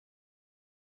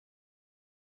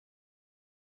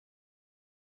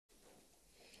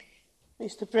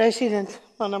Mr. President,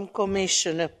 Madam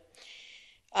Commissioner,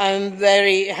 I'm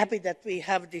very happy that we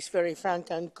have this very frank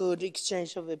and good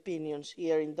exchange of opinions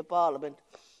here in the Parliament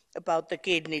about the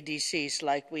kidney disease,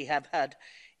 like we have had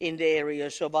in the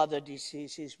areas of other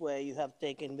diseases where you have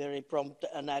taken very prompt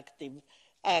and active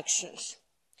actions.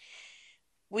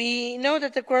 We know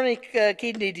that the chronic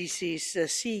kidney disease,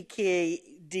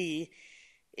 CKD,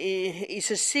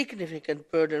 is a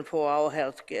significant burden for our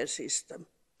healthcare system.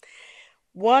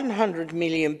 100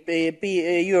 million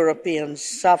Europeans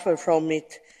suffer from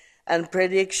it, and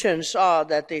predictions are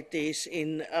that it is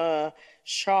in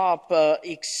sharp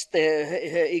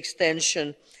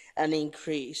extension and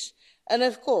increase. And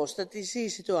of course, that is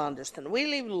easy to understand. We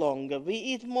live longer, we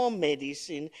eat more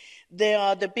medicine. There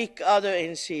are the big other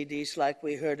NCDs, like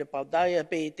we heard about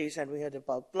diabetes and we heard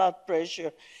about blood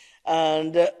pressure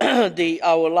and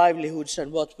our livelihoods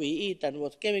and what we eat and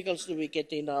what chemicals do we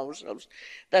get in ourselves.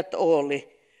 That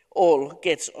all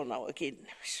gets on our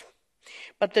kidneys.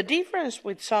 But the difference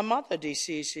with some other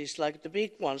diseases, like the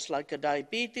big ones, like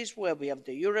diabetes, where we have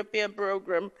the European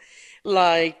program,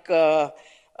 like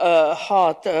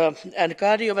heart and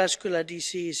cardiovascular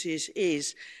diseases,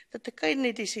 is that the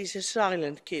kidney disease is a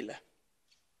silent killer.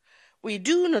 We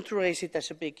do not raise it as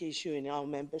a big issue in our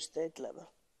member state level.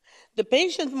 The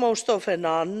patients most often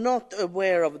are not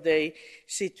aware of the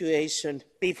situation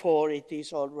before it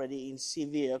is already in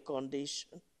severe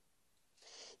condition.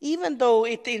 Even though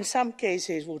it in some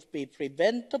cases would be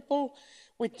preventable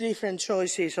with different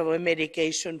choices of a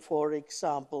medication, for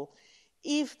example,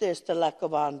 if there's the lack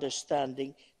of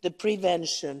understanding, the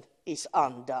prevention is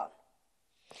undone.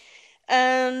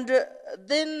 And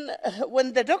then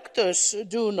when the doctors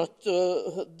do not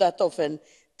that often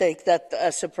take that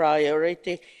as a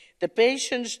priority, the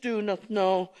patients do not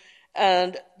know,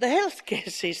 and the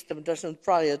healthcare system doesn't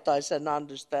prioritize and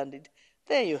understand it.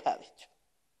 There you have it.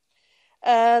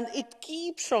 And it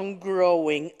keeps on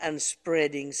growing and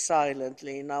spreading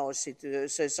silently in our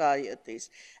societies.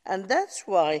 And that's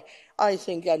why I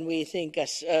think, and we think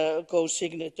as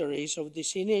co-signatories of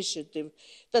this initiative,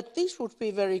 that this would be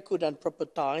a very good and proper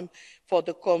time for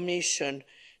the Commission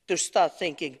to start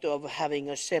thinking of having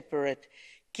a separate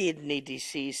kidney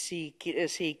disease,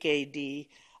 CKD,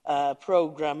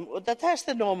 program that has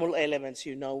the normal elements,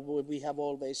 you know, we have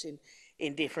always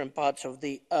in different parts of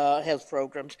the health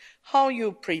programs. How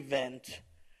you prevent,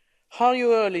 how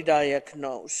you early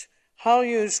diagnose, how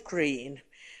you screen,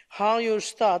 how you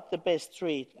start the best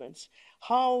treatments,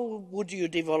 how would you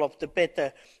develop the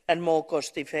better and more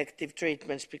cost-effective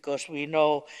treatments, because we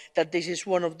know that this is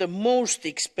one of the most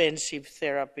expensive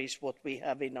therapies what we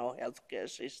have in our healthcare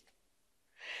system.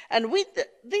 And with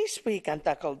this we can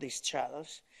tackle this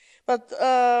challenge. But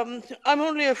I'm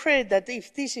only afraid that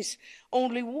if this is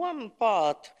only one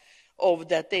part of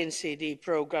that NCD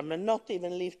program and not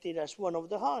even lifted as one of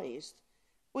the highest,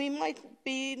 we might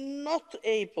be not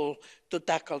able to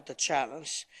tackle the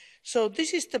challenge. So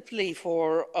this is the plea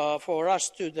for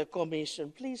us to the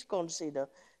Commission. Please consider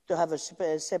to have a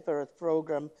separate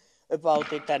program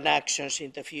about it and actions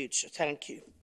in the future. Thank you.